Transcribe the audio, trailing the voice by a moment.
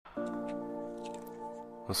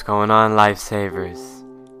What's going on, lifesavers?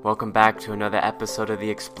 Welcome back to another episode of the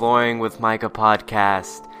Exploring with Micah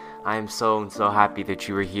podcast. I am so happy that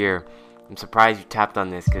you were here. I'm surprised you tapped on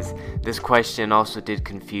this because this question also did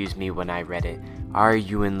confuse me when I read it. Are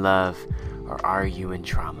you in love or are you in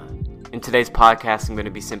trauma? In today's podcast, I'm going to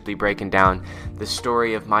be simply breaking down the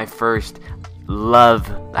story of my first love.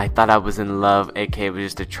 I thought I was in love, aka it was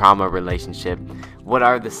just a trauma relationship. What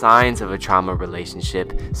are the signs of a trauma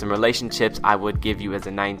relationship? Some relationships I would give you as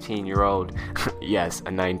a 19-year-old. Yes,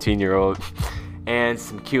 a 19-year-old. And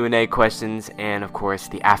some Q&A questions, and of course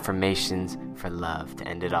the affirmations for love to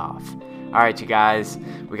end it off. Alright, you guys,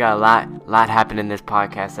 we got a lot happening in this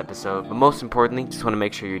podcast episode, but most importantly, just want to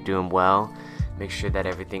make sure you're doing well. Make sure that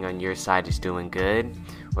everything on your side is doing good.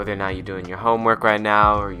 Whether or not you're doing your homework right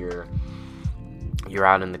now, or you're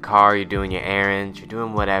out in the car, you're doing your errands, you're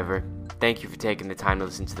doing whatever. Thank you for taking the time to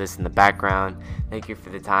listen to this in the background. Thank you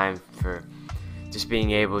for the time for just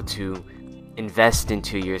being able to invest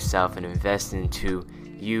into yourself and invest into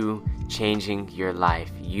you changing your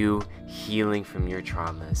life, you healing from your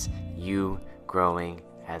traumas, you growing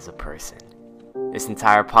as a person. This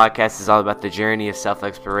entire podcast is all about the journey of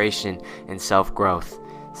self-exploration and self-growth.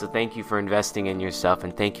 So thank you for investing in yourself,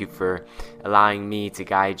 and thank you for allowing me to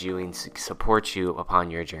guide you and support you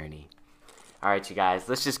upon your journey. Alright, you guys,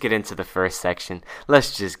 let's just get into the first section.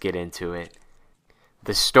 Let's just get into it.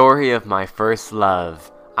 The story of my first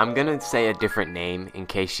love. I'm going to say a different name in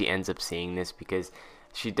case she ends up seeing this, because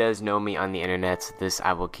she does know me on the internet, so this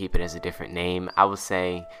I will keep it as a different name. I will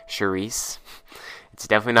say Charisse. It's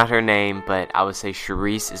definitely not her name, but I would say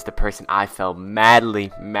Charisse is the person I fell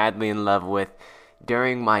madly in love with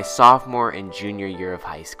during my sophomore and junior year of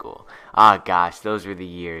high school. Gosh, those were the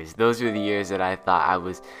years. Those were the years that I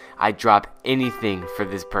thought I'd drop anything for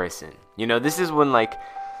this person. You know, this is when, like,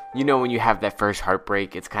 you know, when you have that first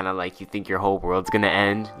heartbreak, it's kind of like you think your whole world's gonna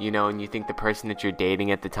end, you know, and you think the person that you're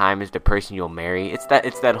dating at the time is the person you'll marry. It's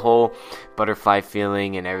that whole butterfly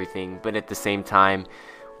feeling and everything. But at the same time,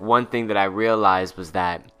 one thing that I realized was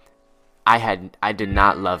that I did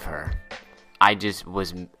not love her. I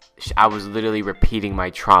was literally repeating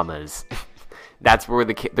my traumas. That's where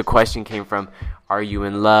the question came from. Are you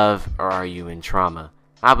in love or are you in trauma?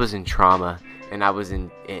 I was in trauma, and I was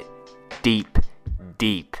in it deep,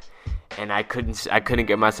 and I couldn't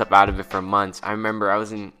get myself out of it for months. I remember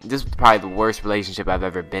this was probably the worst relationship I've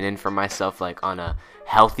ever been in for myself, like on a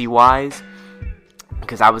healthy wise,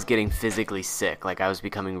 because I was getting physically sick. Like I was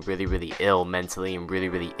becoming really ill mentally and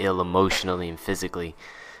really ill emotionally and physically.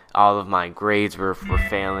 All of my grades were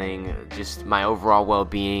failing. Just my overall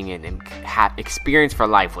well-being and experience for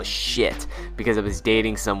life was shit, because I was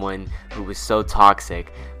dating someone who was so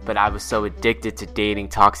toxic. But I was so addicted to dating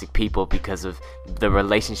toxic people because of the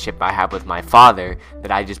relationship I had with my father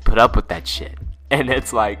that I just put up with that shit. And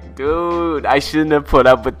it's like, dude, I shouldn't have put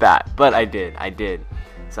up with that. But I did.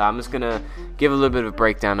 So I'm just going to give a little bit of a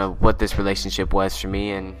breakdown of what this relationship was for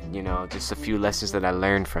me, and, you know, just a few lessons that I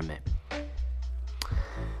learned from it.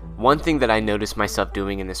 One thing that I noticed myself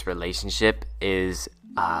doing in this relationship is,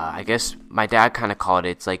 I guess my dad kind of called it,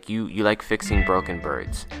 it's like you like fixing broken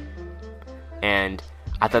birds. And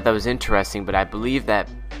I thought that was interesting, but I believe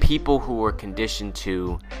that people who are conditioned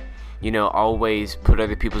to, you know, always put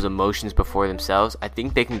other people's emotions before themselves, I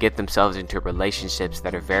think they can get themselves into relationships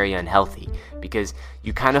that are very unhealthy, because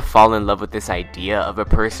you kind of fall in love with this idea of a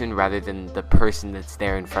person rather than the person that's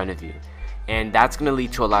there in front of you. And that's going to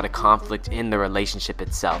lead to a lot of conflict in the relationship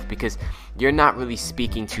itself, because you're not really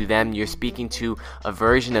speaking to them. You're speaking to a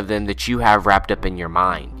version of them that you have wrapped up in your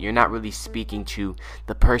mind. You're not really speaking to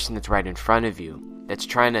the person that's right in front of you, that's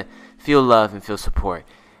trying to feel love and feel support.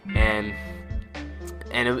 And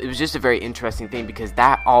it was just a very interesting thing, because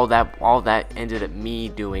all that ended up me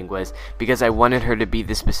doing was, because I wanted her to be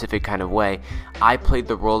this specific kind of way, I played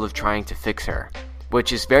the role of trying to fix her,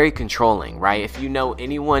 which is very controlling, right? If you know,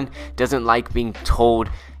 anyone doesn't like being told,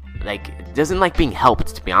 doesn't like being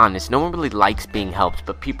helped, to be honest. No one really likes being helped,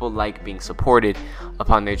 but people like being supported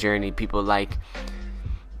upon their journey. People like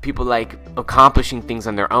accomplishing things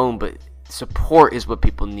on their own, but support is what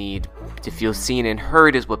people need. To feel seen and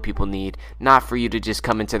heard is what people need, not for you to just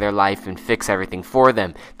come into their life and fix everything for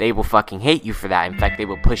them. They will fucking hate you for that. In fact, they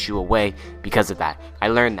will push you away because of that. I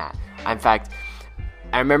learned that. In fact,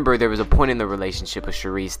 I remember there was a point in the relationship with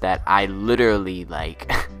Charisse that I literally, I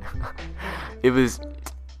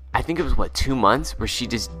think it was 2 months where she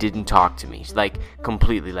just didn't talk to me,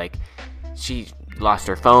 completely, she lost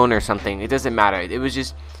her phone or something. It doesn't matter. It was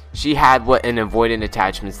just, she had an avoidant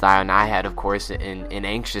attachment style, and I had, of course, an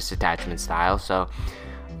anxious attachment style. So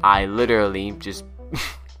I literally just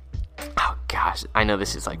gosh, I know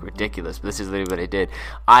this is like ridiculous, but this is literally what I did.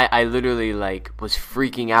 I literally like was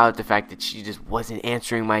freaking out at the fact that she just wasn't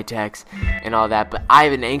answering my texts and all that. But I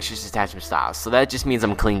have an anxious attachment style, so that just means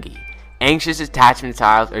I'm clingy. Anxious attachment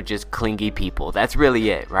styles are just clingy people. That's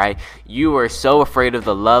really it, right? You are so afraid of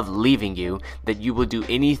the love leaving you that you will do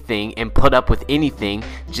anything and put up with anything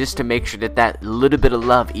just to make sure that that little bit of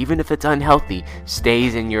love, even if it's unhealthy,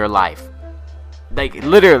 stays in your life. Like,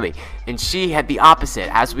 literally. And she had the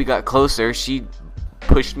opposite. As we got closer, she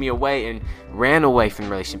pushed me away and ran away from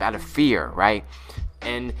the relationship out of fear, right?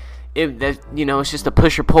 And it's just a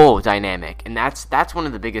push or pull dynamic, and that's one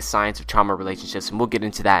of the biggest signs of trauma relationships, and we'll get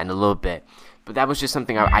into that in a little bit. But that was just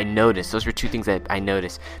something I noticed. Those were two things that I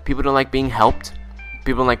noticed. People don't like being helped.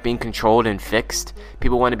 People don't like being controlled and fixed.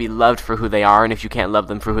 People want to be loved for who they are, and if you can't love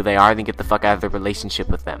them for who they are, then get the fuck out of the relationship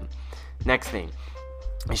with them. Next thing,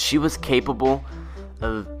 she was capable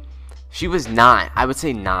of. She was not. I would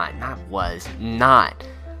say not. Not was. Not.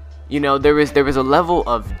 There was a level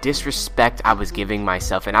of disrespect I was giving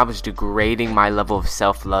myself, and I was degrading my level of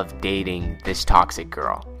self-love dating this toxic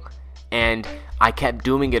girl. And I kept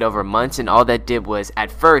doing it over months, and all that did was, at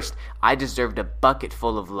first, I deserved a bucket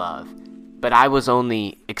full of love, but I was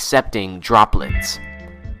only accepting droplets.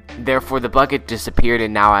 Therefore, the bucket disappeared,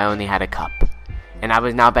 and now I only had a cup. And I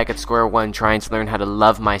was now back at square one trying to learn how to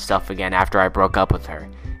love myself again after I broke up with her.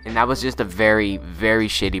 And that was just a very, very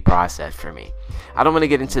shitty process for me. I don't want to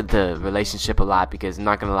get into the relationship a lot because I'm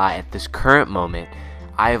not going to lie, at this current moment,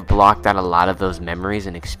 I have blocked out a lot of those memories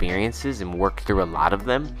and experiences and worked through a lot of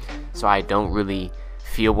them. So I don't really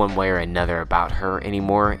feel one way or another about her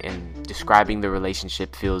anymore, and describing the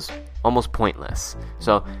relationship feels almost pointless.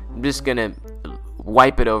 So I'm just going to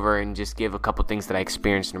wipe it over and just give a couple things that I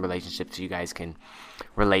experienced in a relationship so you guys can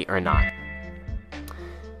relate or not.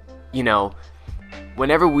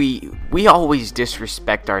 Whenever we always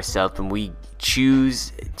disrespect ourselves when we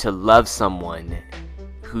choose to love someone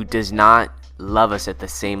who does not love us at the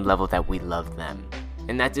same level that we love them.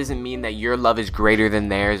 And that doesn't mean that your love is greater than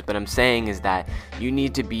theirs, but I'm saying is that you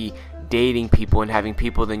need to be dating people and having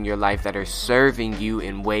people in your life that are serving you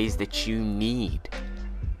in ways that you need.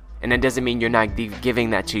 And that doesn't mean you're not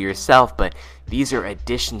giving that to yourself, but these are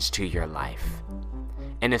additions to your life.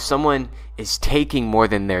 And if someone is taking more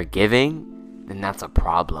than they're giving, then that's a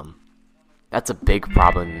problem. That's a big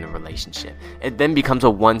problem in a relationship. It then becomes a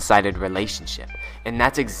one-sided relationship. And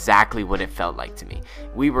that's exactly what it felt like to me.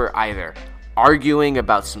 We were either arguing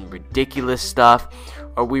about some ridiculous stuff,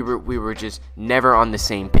 or we were just never on the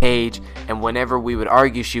same page. And whenever we would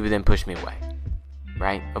argue, she would then push me away.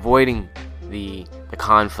 Right? Avoiding the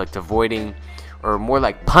conflict, avoiding, or more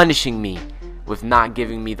like punishing me with not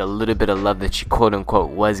giving me the little bit of love that she quote-unquote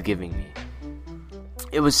was giving me.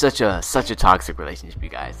 It was such a toxic relationship, you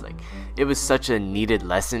guys. Like, it was such a needed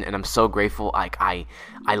lesson, and I'm so grateful. Like, I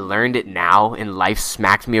learned it now, and life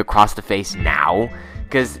smacked me across the face now,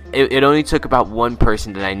 because it only took about one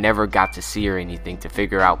person that I never got to see or anything to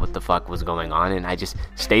figure out what the fuck was going on, and I just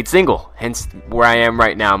stayed single. Hence where I am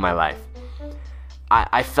right now in my life.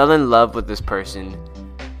 I fell in love with this person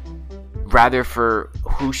rather for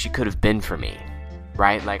who she could have been for me,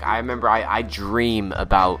 right? Like, I remember I dream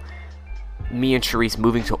about me and Charisse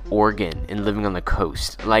moving to Oregon and living on the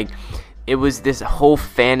coast. Like, it was this whole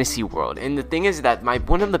fantasy world. And the thing is that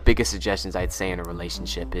one of the biggest suggestions I'd say in a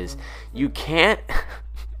relationship is you can't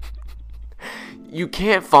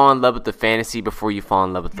fall in love with the fantasy before you fall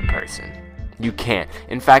in love with the person. You can't.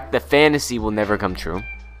 In fact, the fantasy will never come true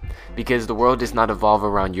because the world does not evolve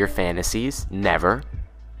around your fantasies. Never.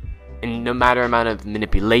 And no matter amount of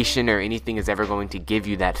manipulation or anything is ever going to give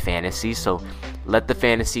you that fantasy. So let the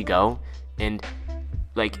fantasy go. And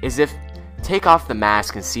like, as if take off the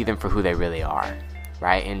mask and see them for who they really are,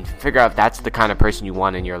 right? And figure out if that's the kind of person you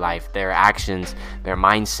want in your life, their actions, their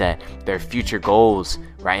mindset, their future goals,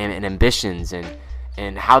 right? And ambitions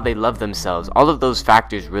and how they love themselves. All of those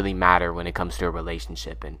factors really matter when it comes to a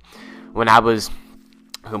relationship. And when I was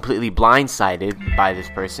completely blindsided by this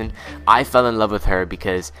person, I fell in love with her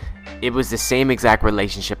because it was the same exact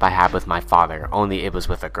relationship I had with my father, only it was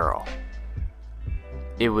with a girl.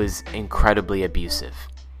 It was incredibly abusive.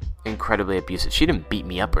 She didn't beat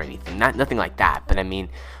me up or anything, nothing like that. But I mean,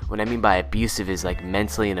 what I mean by abusive is like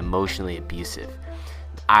mentally and emotionally abusive.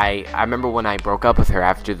 I remember when I broke up with her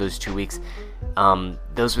after those 2 weeks.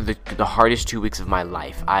 Those were the hardest 2 weeks of my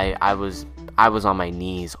life. I was on my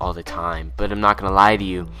knees all the time. But I'm not gonna lie to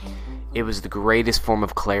you, it was the greatest form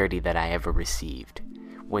of clarity that I ever received.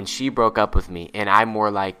 When she broke up with me, and I more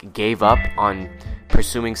like gave up on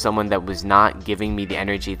pursuing someone that was not giving me the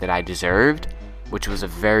energy that I deserved, which was a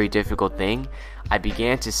very difficult thing, I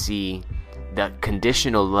began to see the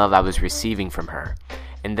conditional love I was receiving from her.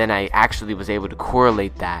 And then I actually was able to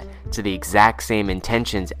correlate that to the exact same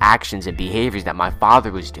intentions, actions, and behaviors that my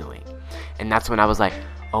father was doing. And that's when I was like,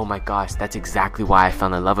 oh my gosh, that's exactly why I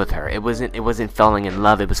fell in love with her. It wasn't falling in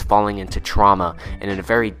love, it was falling into trauma, and in a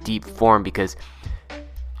very deep form, because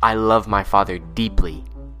I love my father deeply,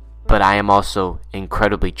 but I am also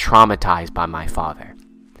incredibly traumatized by my father.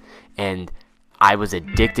 And I was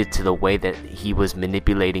addicted to the way that he was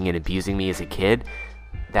manipulating and abusing me as a kid,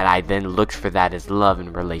 that I then looked for that as love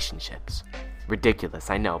in relationships. Ridiculous,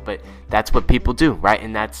 I know, but that's what people do, right?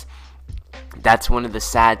 And that's one of the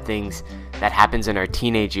sad things that happens in our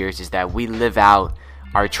teenage years, is that we live out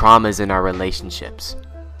our traumas in our relationships.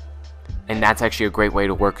 And that's actually a great way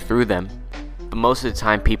to work through them. But most of the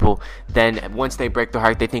time, people then, once they break their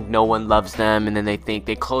heart, they think no one loves them, and then they think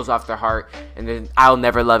they close off their heart, and then I'll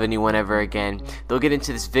never love anyone ever again. They'll get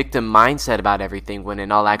into this victim mindset about everything, when in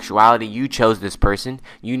all actuality, you chose this person.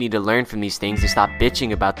 You need to learn from these things and stop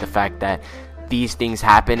bitching about the fact that these things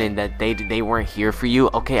happen and that they weren't here for you.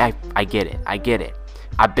 Okay, I get it.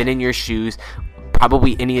 I've been in your shoes.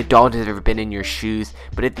 Probably any adult has ever been in your shoes.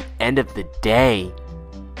 But at the end of the day,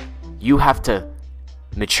 you have to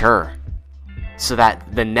mature, so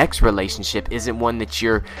that the next relationship isn't one that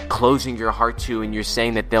you're closing your heart to and you're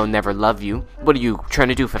saying that they'll never love you. What are you trying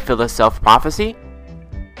to do, fulfill a self-prophecy?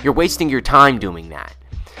 You're wasting your time doing that.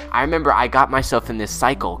 I remember I got myself in this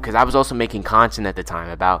cycle because I was also making content at the time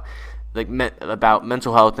about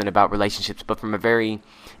mental health and about relationships, but from a very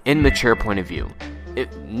immature point of view.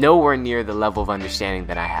 Nowhere near the level of understanding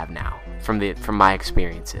that I have now from my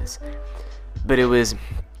experiences. But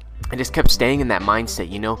I just kept staying in that mindset,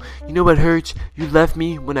 you know what hurts? You left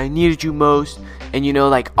me when I needed you most, and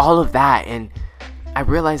like all of that. And I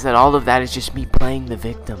realized that all of that is just me playing the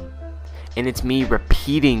victim, and it's me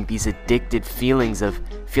repeating these addicted feelings of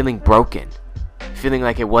feeling broken, feeling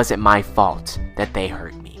like it wasn't my fault that they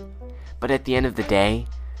hurt me. But at the end of the day,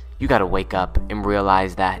 you gotta wake up and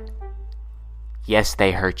realize that yes,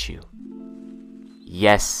 they hurt you.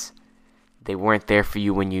 Yes, they weren't there for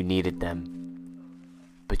you when you needed them.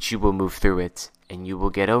 But you will move through it, and you will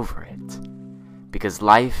get over it. Because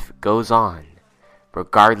life goes on,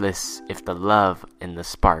 regardless if the love and the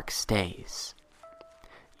spark stays.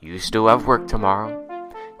 You still have work tomorrow.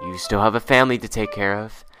 You still have a family to take care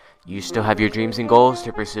of. You still have your dreams and goals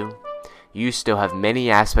to pursue. You still have many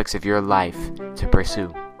aspects of your life to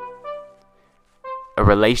pursue. A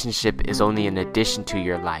relationship is only an addition to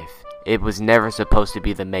your life. It was never supposed to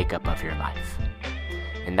be the makeup of your life.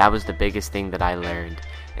 And that was the biggest thing that I learned.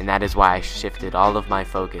 And that is why I shifted all of my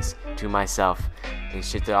focus to myself and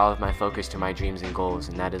shifted all of my focus to my dreams and goals.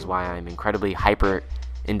 And that is why I'm incredibly hyper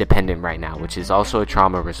independent right now, which is also a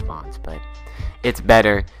trauma response. But it's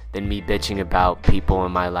better than me bitching about people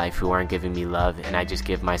in my life who aren't giving me love, and I just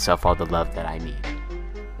give myself all the love that I need.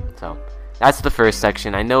 So that's the first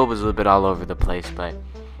section. I know it was a little bit all over the place, but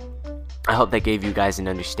I hope that gave you guys an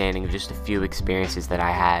understanding of just a few experiences that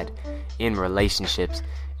I had in relationships.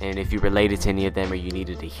 And if you related to any of them or you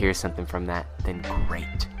needed to hear something from that, then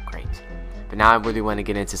great. But now I really want to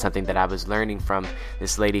get into something that I was learning from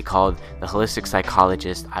this lady called the Holistic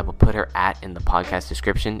Psychologist. I will put her in the podcast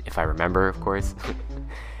description, if I remember, of course.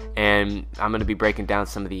 And I'm going to be breaking down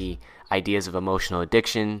some of the ideas of emotional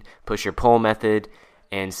addiction, push-or-pull method,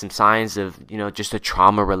 and some signs of, just a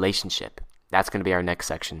trauma relationship. That's going to be our next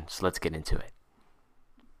section, so let's get into it.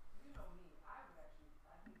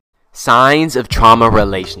 Signs of trauma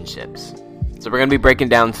relationships. So we're going to be breaking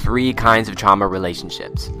down 3 kinds of trauma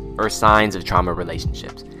relationships, or signs of trauma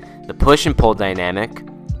relationships. The push and pull dynamic,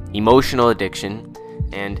 emotional addiction,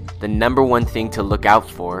 and the number one thing to look out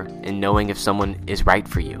for in knowing if someone is right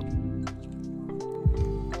for you.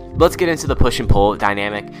 Let's get into the push and pull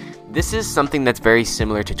dynamic. This is something that's very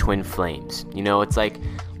similar to twin flames. It's like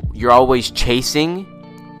you're always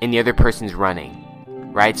chasing and the other person's running.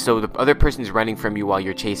 Right? So the other person's running from you while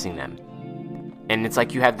you're chasing them. And it's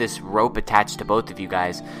like you have this rope attached to both of you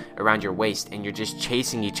guys around your waist, and you're just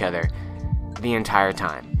chasing each other the entire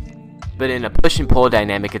time. But in a push and pull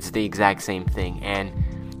dynamic, it's the exact same thing.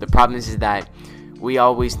 And the problem is that we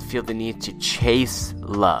always feel the need to chase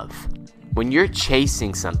love. When you're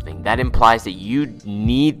chasing something, that implies that you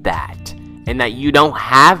need that and that you don't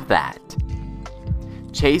have that.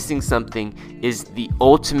 Chasing something is the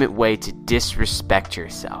ultimate way to disrespect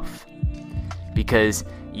yourself, because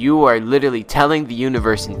you are literally telling the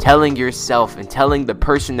universe and telling yourself and telling the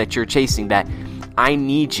person that you're chasing that I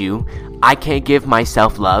need you, I can't give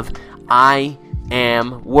myself love, I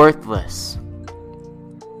am worthless.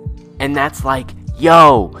 And that's like,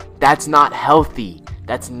 that's not healthy.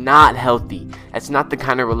 That's not healthy. That's not the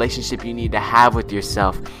kind of relationship you need to have with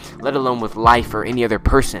yourself, let alone with life or any other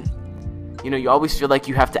person. You always feel like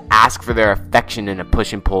you have to ask for their affection in a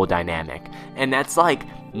push and pull dynamic. And that's like,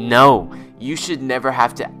 no, you should never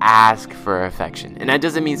have to ask for affection. And that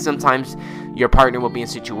doesn't mean sometimes your partner will be in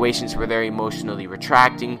situations where they're emotionally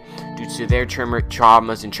retracting due to their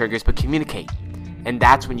traumas and triggers, but communicate. And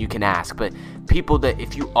that's when you can ask. But people that,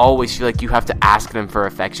 if you always feel like you have to ask them for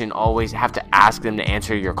affection, always have to ask them to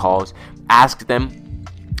answer your calls, ask them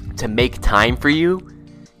to make time for you,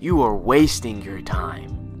 you are wasting your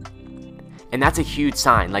time. And that's a huge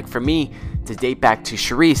sign. Like for me, to date back to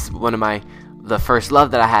Sharice, the first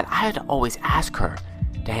love that I had to always ask her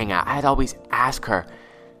to hang out. I had to always ask her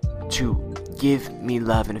to give me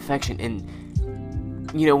love and affection.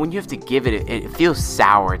 And when you have to give it, it feels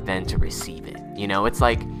sour then to receive it.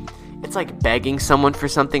 It's like begging someone for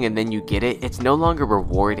something and then you get it. It's no longer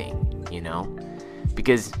rewarding,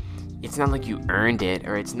 because it's not like you earned it,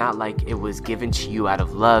 or it's not like it was given to you out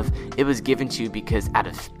of love. It was given to you because out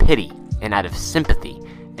of pity and out of sympathy.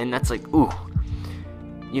 And that's like, ooh,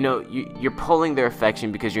 you're pulling their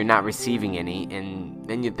affection because you're not receiving any, and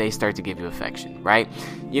then they start to give you affection, right?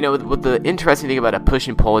 What the interesting thing about a push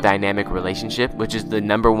and pull dynamic relationship, which is the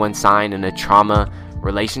number one sign in a trauma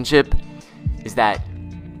relationship, is that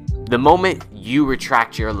the moment you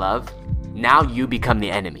retract your love, now you become the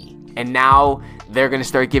enemy. And now they're going to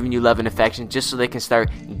start giving you love and affection just so they can start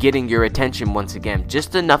getting your attention once again.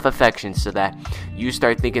 Just enough affection so that you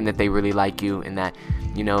start thinking that they really like you and that,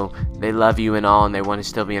 they love you and all, and they want to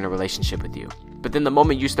still be in a relationship with you. But then the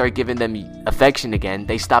moment you start giving them affection again,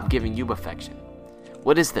 they stop giving you affection.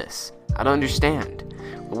 What is this? I don't understand.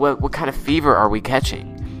 What kind of fever are we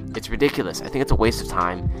catching? It's ridiculous. I think it's a waste of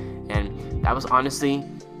time. And that was honestly,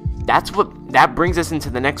 that brings us into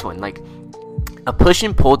the next one. Like, a push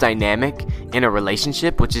and pull dynamic in a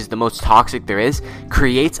relationship, which is the most toxic there is,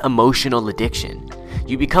 creates emotional addiction.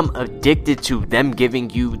 You become addicted to them giving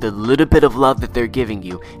you the little bit of love that they're giving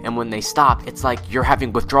you, and when they stop, it's like you're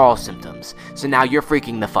having withdrawal symptoms. So now you're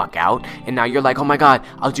freaking the fuck out, and now you're like, oh my god,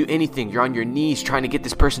 I'll do anything. You're on your knees trying to get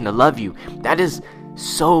this person to love you. That is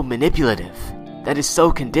so manipulative. That is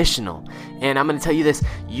so conditional. And I'm going to tell you this,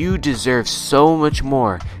 you deserve so much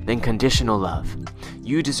more than conditional love.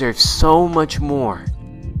 You deserve so much more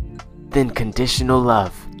than conditional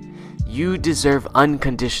love. You deserve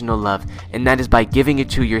unconditional love, and that is by giving it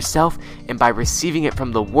to yourself and by receiving it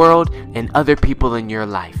from the world and other people in your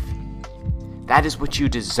life. That is what you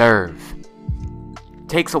deserve.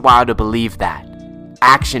 Takes a while to believe that.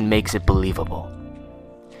 Action makes it believable.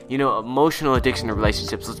 Emotional addiction in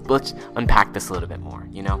relationships, let's unpack this a little bit more.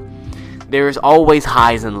 There's always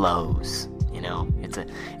highs and lows.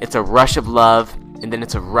 It's a rush of love, and then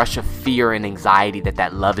it's a rush of fear and anxiety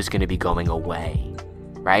that love is going to be going away,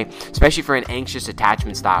 right? Especially for an anxious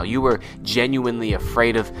attachment style. You were genuinely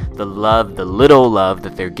afraid of the love, the little love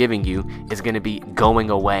that they're giving you is going to be going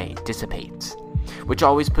away, dissipates, which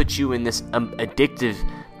always puts you in this addictive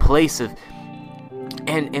place of,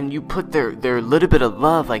 and you put their little bit of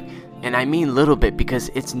love, like, and I mean little bit because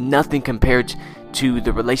it's nothing compared to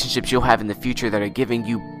the relationships you'll have in the future that are giving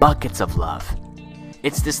you buckets of love.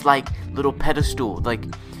 It's this like little pedestal, like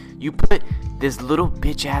you put this little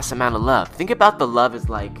bitch ass amount of love. Think about the love as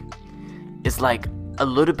like a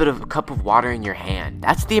little bit of a cup of water in your hand.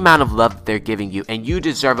 That's the amount of love that they're giving you, and you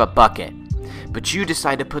deserve a bucket. But you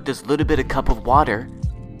decide to put this little bit of cup of water,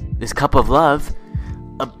 this cup of love,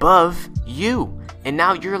 above you. And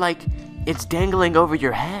now you're like, it's dangling over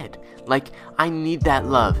your head. Like, I need that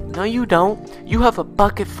love. No, you don't. You have a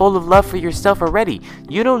bucket full of love for yourself already.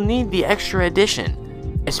 You don't need the extra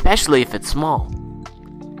addition, especially if it's small.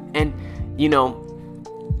 And,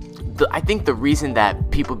 I think the reason that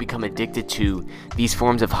people become addicted to these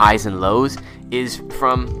forms of highs and lows is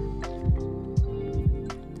from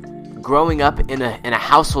growing up in a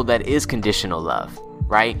household that is conditional love,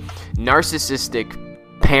 right? Narcissistic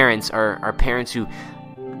parents are parents who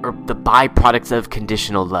are the byproducts of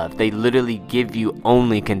conditional love. They literally give you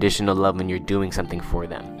only conditional love when you're doing something for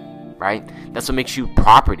them, right? That's what makes you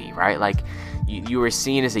property, right? Like you are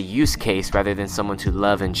seen as a use case rather than someone to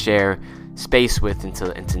love and share space with, and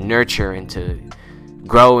to nurture and to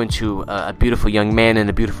grow into a beautiful young man and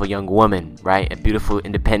a beautiful young woman, right? A beautiful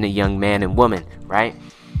independent young man and woman, right?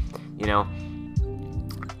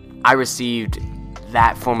 I received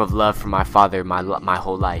that form of love from my father my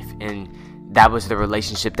whole life, and that was the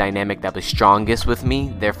relationship dynamic that was strongest with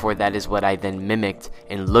me. Therefore, that is what I then mimicked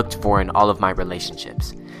and looked for in all of my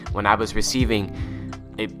relationships. When I was receiving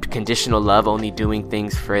a conditional love, only doing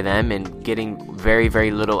things for them and getting very,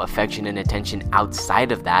 very little affection and attention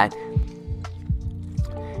outside of that,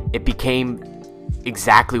 it became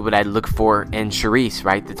exactly what I look for in Charisse,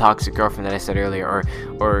 right? The toxic girlfriend that I said earlier,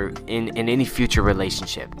 or in any future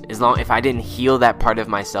relationship. If I didn't heal that part of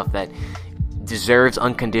myself that deserves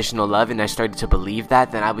unconditional love, and I started to believe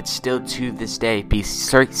that, then I would still to this day be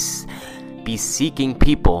seeking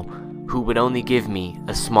people who would only give me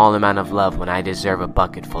a small amount of love when I deserve a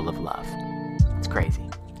bucket full of love. It's crazy.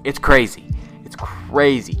 It's crazy. It's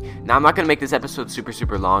crazy. Now, I'm not going to make this episode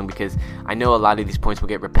super long because I know a lot of these points will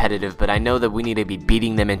get repetitive, but I know that we need to be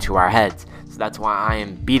beating them into our heads. So that's why I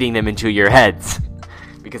am beating them into your heads.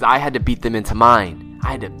 Because I had to beat them into mine.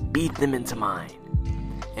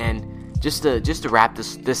 And just to wrap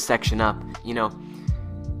this section up,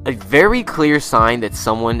 a very clear sign that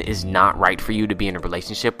someone is not right for you to be in a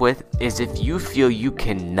relationship with is if you feel you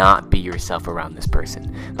cannot be yourself around this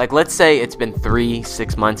person. Like, let's say it's been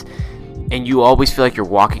 3-6 months and you always feel like you're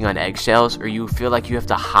walking on eggshells, or you feel like you have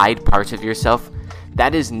to hide parts of yourself.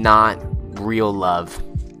 That is not real love,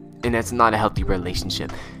 and that's not a healthy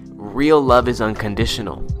relationship. Real love is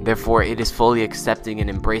unconditional. Therefore, it is fully accepting and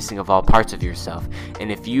embracing of all parts of yourself.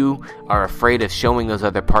 And if you are afraid of showing those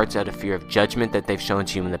other parts out of fear of judgment that they've shown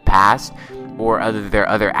to you in the past, or their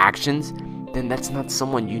other actions, then that's not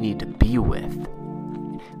someone you need to be with.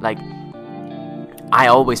 Like, I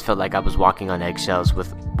always felt like I was walking on eggshells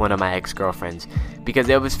with one of my ex-girlfriends, because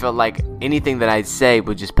I always felt like anything that I'd say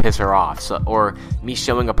would just piss her off, or me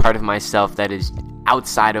showing a part of myself that is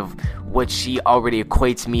outside of what she already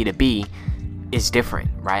equates me to be is different,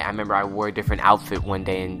 right? I remember I wore a different outfit one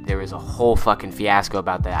day and there was a whole fucking fiasco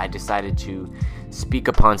about that. I decided to speak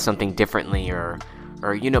upon something differently, or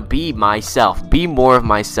be myself, be more of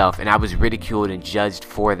myself, and I was ridiculed and judged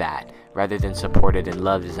for that, rather than supported and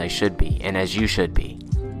loved as I should be, and as you should be.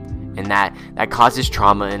 And that causes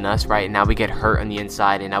trauma in us, right? And now we get hurt on the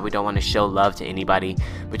inside, and now we don't want to show love to anybody.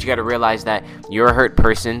 But you got to realize that you're a hurt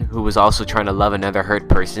person who was also trying to love another hurt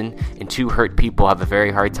person, and two hurt people have a very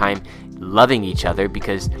hard time loving each other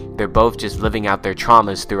because they're both just living out their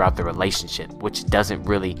traumas throughout the relationship, which doesn't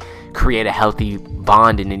really create a healthy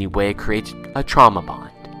bond in any way. It creates a trauma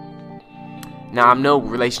bond. Now, I'm no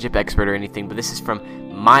relationship expert or anything, but this is from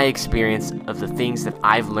my experience of the things that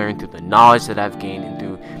I've learned through the knowledge that I've gained and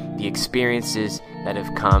through the experiences that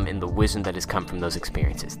have come and the wisdom that has come from those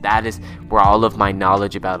experiences. That is where all of my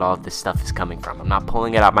knowledge about all of this stuff is coming from. I'm not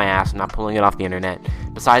pulling it out my ass. I'm not pulling it off the internet.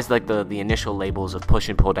 Besides like the initial labels of push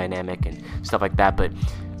and pull dynamic and stuff like that, but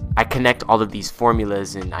I connect all of these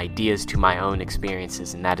formulas and ideas to my own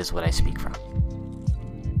experiences, and that is what I speak from.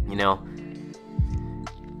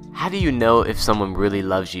 How do you know if someone really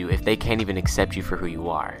loves you if they can't even accept you for who you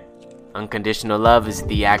are? Unconditional love is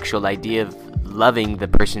the actual idea of loving the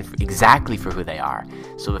person exactly for who they are.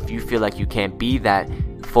 So if you feel like you can't be that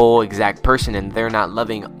full exact person and they're not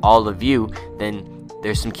loving all of you, then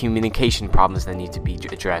there's some communication problems that need to be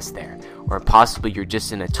addressed there. Or possibly you're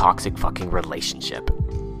just in a toxic fucking relationship.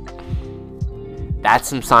 That's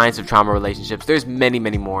some signs of trauma relationships. There's many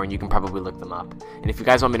more, and you can probably look them up. And if you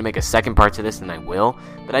guys want me to make a second part to this, then I will.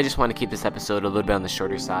 But I just want to keep this episode a little bit on the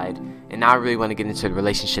shorter side. And now I really want to get into the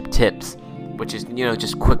relationship tips, which is,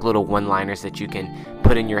 just quick little one-liners that you can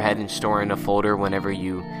put in your head and store in a folder whenever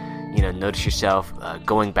you notice yourself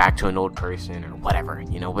going back to an old person or whatever,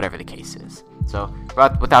 whatever the case is. So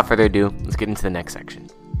without further ado, let's get into the next section.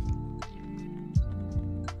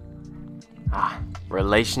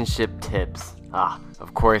 Relationship tips.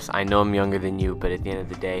 Of course, I know I'm younger than you, but at the end of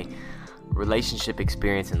the day, relationship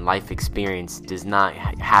experience and life experience does not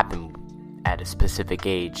happen at a specific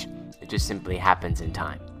age. It just simply happens in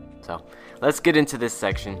time. So let's get into this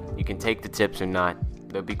section. You can take the tips or not.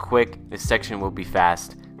 They'll be quick. This section will be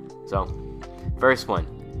fast. So, first one.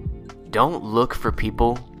 Don't look for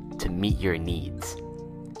people to meet your needs.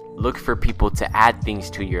 Look for people to add things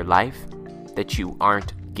to your life that you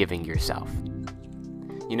aren't giving yourself.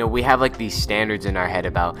 We have like these standards in our head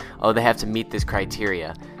about, they have to meet this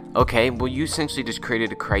criteria. Okay, well, you essentially just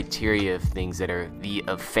created a criteria of things that are the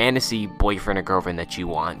fantasy boyfriend or girlfriend that you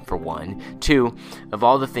want, for one. Two, of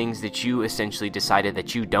all the things that you essentially decided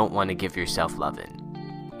that you don't want to give yourself love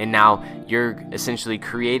in. And now you're essentially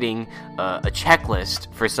creating a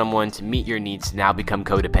checklist for someone to meet your needs to now become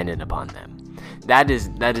codependent upon them. That is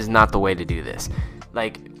not the way to do this.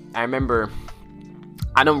 Like, I remember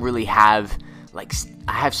I don't really have,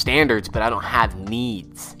 I have standards, but I don't have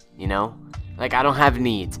needs, Like, I don't have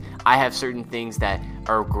needs. I have certain things that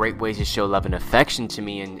are great ways to show love and affection to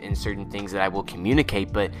me, and certain things that I will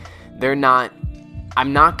communicate, but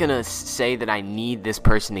I'm not gonna say that I need this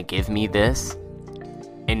person to give me this,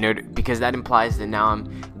 because that implies that now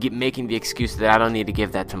I'm making the excuse that I don't need to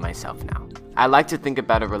give that to myself now. I like to think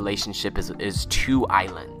about a relationship as two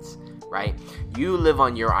islands, right? You live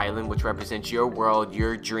on your island, which represents your world,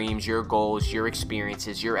 your dreams, your goals, your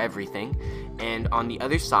experiences, your everything. And on the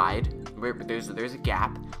other side, there's a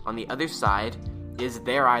gap. On the other side is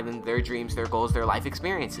their island, their dreams, their goals, their life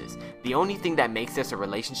experiences. The only thing that makes this a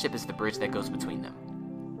relationship is the bridge that goes between them.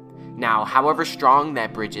 Now, however strong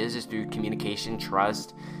that bridge is through communication,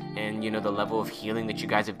 trust, and, the level of healing that you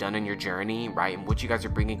guys have done in your journey, right? And what you guys are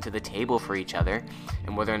bringing to the table for each other,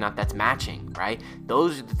 and whether or not that's matching, right?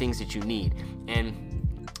 Those are the things that you need.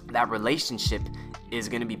 And that relationship is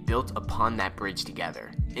going to be built upon that bridge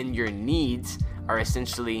together. And your needs are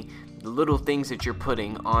essentially the little things that you're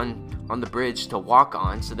putting on the bridge to walk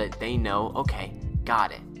on, so that they know, okay,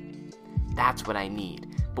 got it. That's what I need.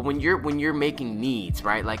 But when you're making needs,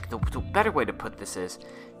 right? Like the better way to put this is,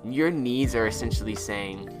 your needs are essentially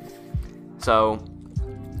saying, so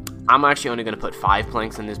I'm actually only going to put 5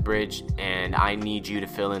 planks on this bridge, and I need you to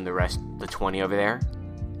fill in the 20 over there.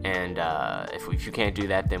 And if you can't do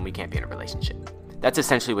that, then we can't be in a relationship. That's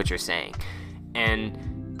essentially what you're saying. And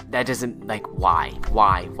that doesn't,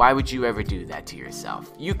 why would you ever do that to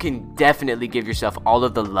yourself? You can definitely give yourself all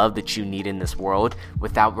of the love that you need in this world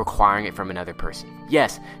without requiring it from another person.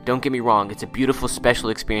 Yes, don't get me wrong, it's a beautiful, special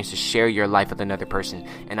experience to share your life with another person,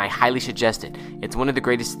 and I highly suggest it. It's one of the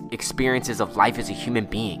greatest experiences of life as a human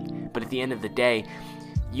being. But at the end of the day,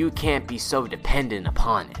 you can't be so dependent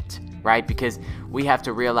upon it, right? Because we have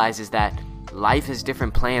to realize is that life has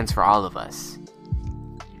different plans for all of us.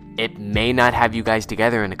 It may not have you guys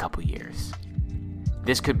together in a couple years.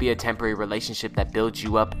 This could be a temporary relationship that builds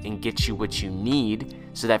you up and gets you what you need,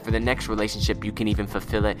 so that for the next relationship you can even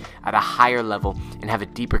fulfill it at a higher level and have a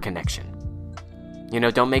deeper connection.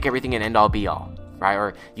 Don't make everything an end-all be-all, right?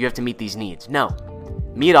 Or you have to meet these needs. No.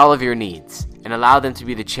 Meet all of your needs and allow them to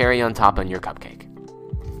be the cherry on top on your cupcake.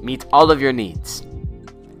 Meet all of your needs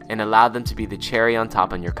and allow them to be the cherry on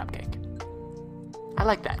top on your cupcake. I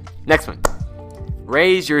like that. Next one.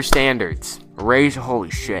 Raise your standards.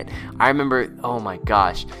 Holy shit. I remember, oh my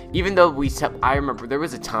gosh. Even though I remember there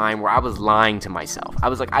was a time where I was lying to myself. I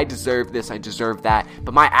was like, I deserve this, I deserve that.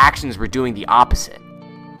 But my actions were doing the opposite.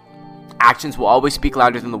 Actions will always speak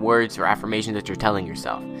louder than the words or affirmations that you're telling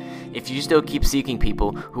yourself. If you still keep seeking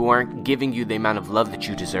people who aren't giving you the amount of love that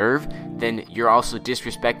you deserve, then you're also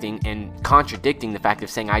disrespecting and contradicting the fact of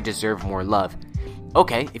saying, I deserve more love.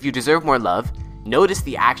 Okay, if you deserve more love, notice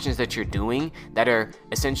the actions that you're doing that are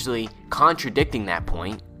essentially contradicting that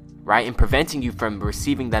point, right? And preventing you from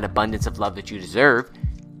receiving that abundance of love that you deserve.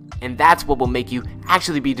 And that's what will make you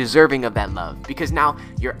actually be deserving of that love. Because now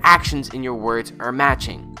your actions and your words are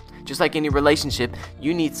matching. Just like any relationship,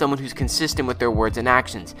 you need someone who's consistent with their words and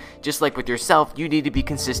actions. Just like with yourself, you need to be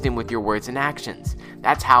consistent with your words and actions.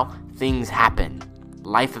 That's how things happen.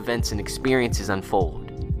 Life events and experiences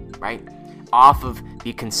unfold, right? Off of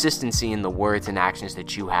the consistency in the words and actions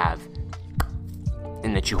that you have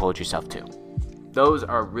and that you hold yourself to. Those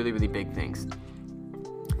are really, really big things.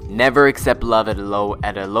 Never accept love at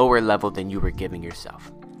a lower level than you were giving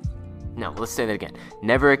yourself. No, let's say that again.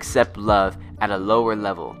 Never accept love at a lower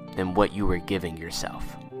level than what you were giving yourself.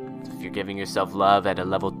 So if you're giving yourself love at a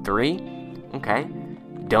level 3, okay.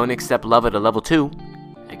 Don't accept love at a level 2.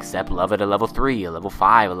 Accept love at a level 3, a level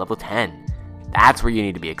 5, a level 10. That's where you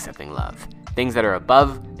need to be accepting love. Things that are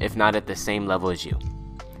above, if not at the same level as you.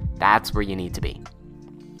 That's where you need to be.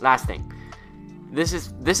 Last thing. This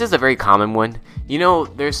is a very common one.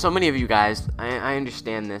 There's so many of you guys, I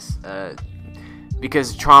understand this,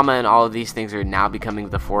 because trauma and all of these things are now becoming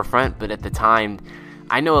the forefront, but at the time,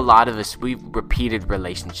 I know a lot of us, we've repeated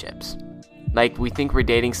relationships. Like, we think we're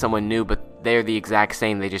dating someone new, but they're the exact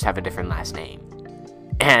same, they just have a different last name.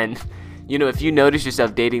 And, if you notice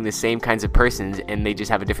yourself dating the same kinds of persons and they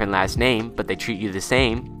just have a different last name, but they treat you the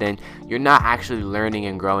same, then you're not actually learning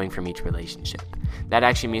and growing from each relationship. That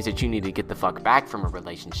actually means that you need to get the fuck back from a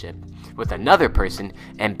relationship with another person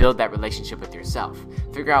and build that relationship with yourself.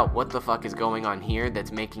 Figure out what the fuck is going on here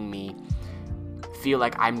that's making me feel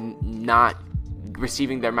like I'm not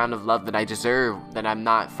receiving the amount of love that I deserve, that I'm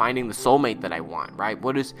not finding the soulmate that I want, right?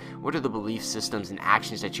 What are the belief systems and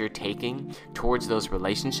actions that you're taking towards those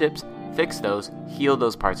relationships? Fix those, heal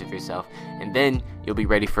those parts of yourself, and then you'll be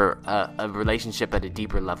ready for a relationship at a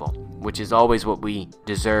deeper level, which is always what we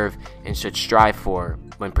deserve and should strive for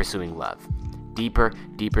when pursuing love. Deeper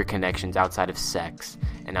connections outside of sex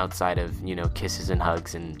and outside of, kisses and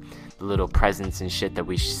hugs and little presents and shit that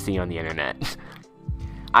we see on the internet.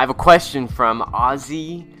 I have a question from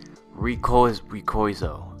Ozzy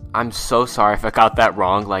Ricoizo. I'm so sorry if I got that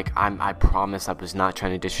wrong. I promise I was not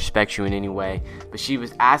trying to disrespect you in any way. But she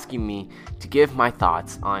was asking me to give my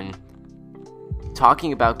thoughts on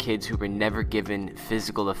talking about kids who were never given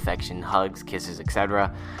physical affection, hugs, kisses,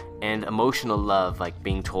 etc., and emotional love, like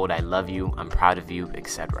being told I love you, I'm proud of you,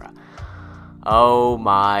 etc. Oh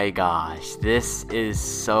my gosh, this is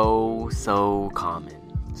so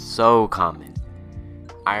common. So common.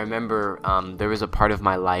 I remember there was a part of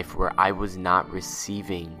my life where I was not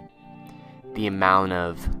receiving the amount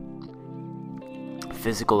of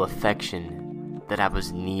physical affection that I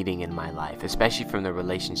was needing in my life, especially from the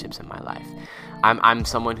relationships in my life. I'm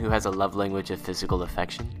someone who has a love language of physical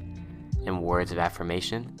affection and words of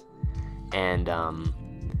affirmation, and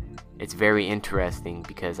it's very interesting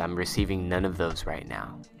because I'm receiving none of those right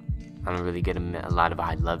now. I don't really get a lot of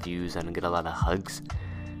I love yous. I don't get a lot of hugs.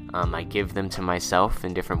 I give them to myself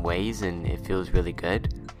in different ways, and it feels really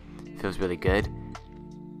good.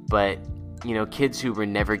 But, kids who were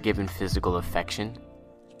never given physical affection,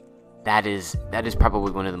 that is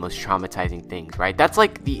probably one of the most traumatizing things, right? That's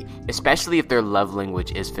like especially if their love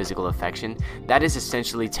language is physical affection, that is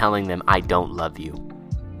essentially telling them, I don't love you.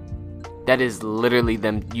 That is literally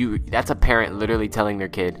that's a parent literally telling their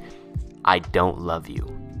kid, I don't love you.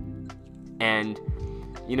 And,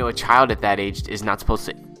 a child at that age is not supposed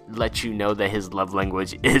to let you know that his love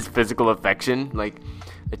language is physical affection. Like,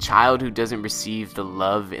 a child who doesn't receive the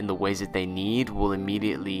love in the ways that they need will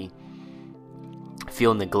immediately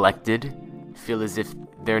feel neglected, feel as if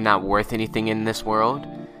they're not worth anything in this world,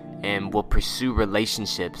 and will pursue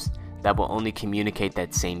relationships that will only communicate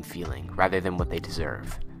that same feeling rather than what they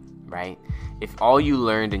deserve, right? If all you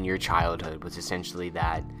learned in your childhood was essentially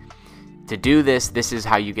that to do this is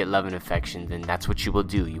how you get love and affection, then that's what you will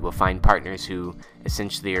do. You will find partners who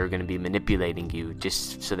essentially are going to be manipulating you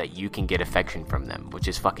just so that you can get affection from them, which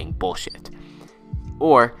is fucking bullshit.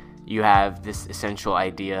 Or you have this essential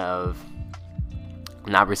idea of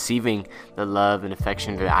not receiving the love and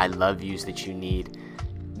affection that I love yous that you need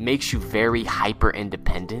makes you very hyper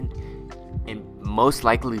independent and most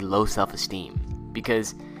likely low self-esteem,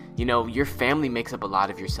 because your family makes up a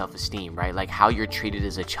lot of your self-esteem, right? Like how you're treated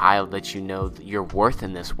as a child lets you know your worth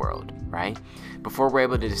in this world, right? Before we're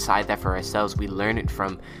able to decide that for ourselves, we learn it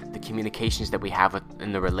from the communications that we have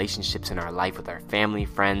in the relationships in our life with our family,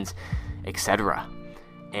 friends, etc.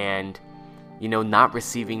 And, not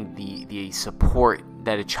receiving the support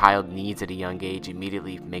that a child needs at a young age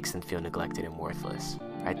immediately makes them feel neglected and worthless,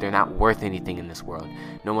 right? They're not worth anything in this world.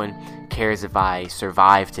 No one cares if I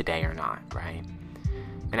survive today or not, right?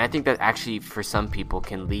 And I think that actually for some people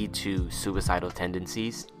can lead to suicidal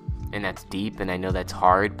tendencies, and that's deep, and I know that's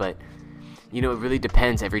hard, but it really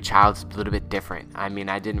depends. Every child's a little bit different. I mean,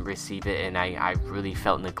 I didn't receive it, and I really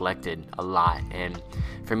felt neglected a lot, and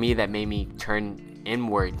for me that made me turn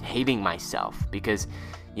inward, hating myself, because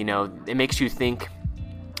it makes you think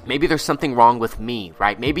maybe there's something wrong with me,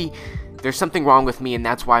 right? Maybe there's something wrong with me, and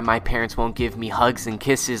that's why my parents won't give me hugs and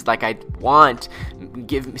kisses like I want,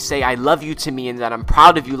 say I love you to me and that I'm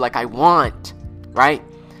proud of you like I want, right?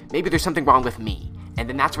 Maybe there's something wrong with me, and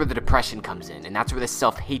then that's where the depression comes in, and that's where the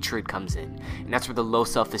self-hatred comes in, and that's where the low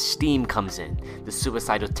self-esteem comes in, the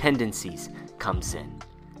suicidal tendencies comes in.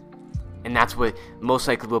 And that's what most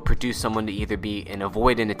likely will produce someone to either be an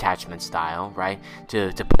avoidant attachment style, right?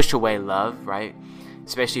 To push away love, right?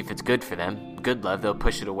 Especially if it's good for them, good love, they'll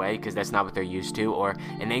push it away because that's not what they're used to. Or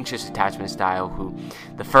an anxious attachment style who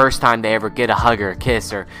the first time they ever get a hug or a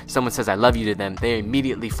kiss or someone says I love you to them, they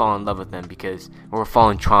immediately fall in love with them or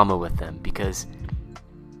fall in trauma with them because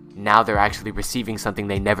now they're actually receiving something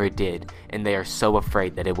they never did, and they are so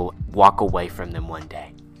afraid that it will walk away from them one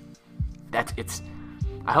day.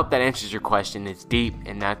 I hope that answers your question. It's deep,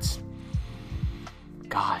 and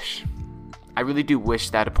gosh, I really do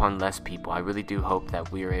wish that upon less people. I really do hope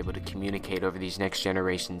that we are able to communicate over these next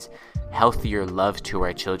generations healthier love to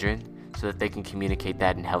our children so that they can communicate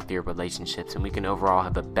that in healthier relationships, and we can overall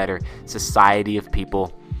have a better society of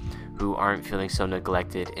people who aren't feeling so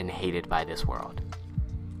neglected and hated by this world.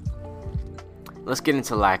 Let's get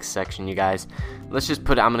into the last section, you guys. I'm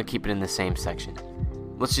going to keep it in the same section.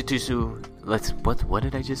 What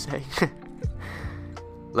did I just say?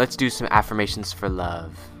 Let's do some affirmations for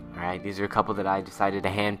love. Alright, these are a couple that I decided to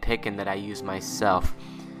handpick and that I use myself.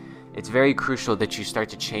 It's very crucial that you start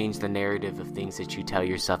to change the narrative of things that you tell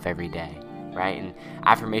yourself every day, right? And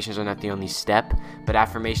affirmations are not the only step, but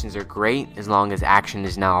affirmations are great as long as action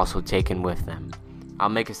is now also taken with them. I'll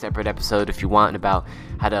make a separate episode if you want about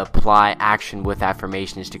how to apply action with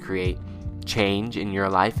affirmations to create change in your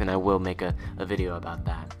life, and I will make a video about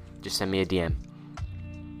that. Just send me a DM.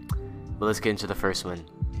 But let's get into the first one.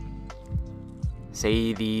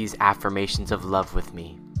 Say these affirmations of love with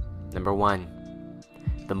me. Number 1,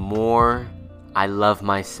 the more I love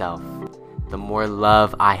myself, the more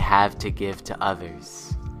love I have to give to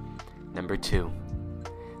others. Number 2,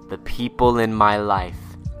 the people in my life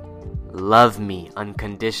love me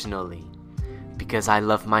unconditionally because I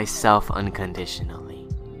love myself unconditionally.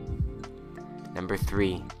 Number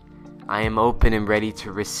 3, I am open and ready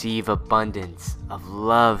to receive abundance of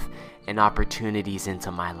love and opportunities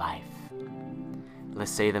into my life.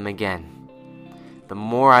 Let's say them again. The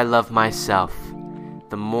more I love myself,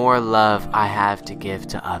 the more love I have to give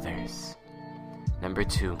to others. Number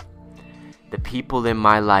 2, the people in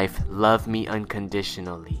my life love me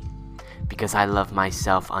unconditionally because I love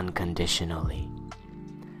myself unconditionally.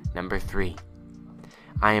 Number 3,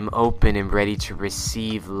 I am open and ready to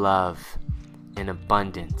receive love and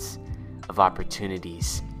abundance of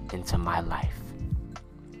opportunities into my life.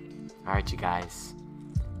 Alright, you guys.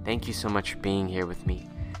 Thank you so much for being here with me.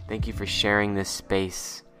 Thank you for sharing this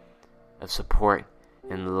space of support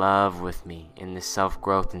and love with me in this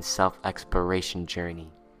self-growth and self-exploration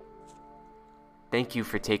journey. Thank you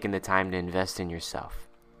for taking the time to invest in yourself.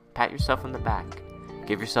 Pat yourself on the back.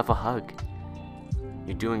 Give yourself a hug.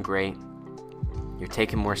 You're doing great. You're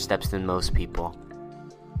taking more steps than most people.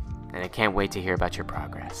 And I can't wait to hear about your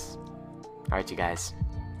progress. Alright, you guys.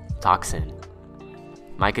 Talk soon.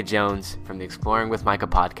 Micah Jones from the Exploring with Micah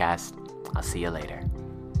podcast. I'll see you later.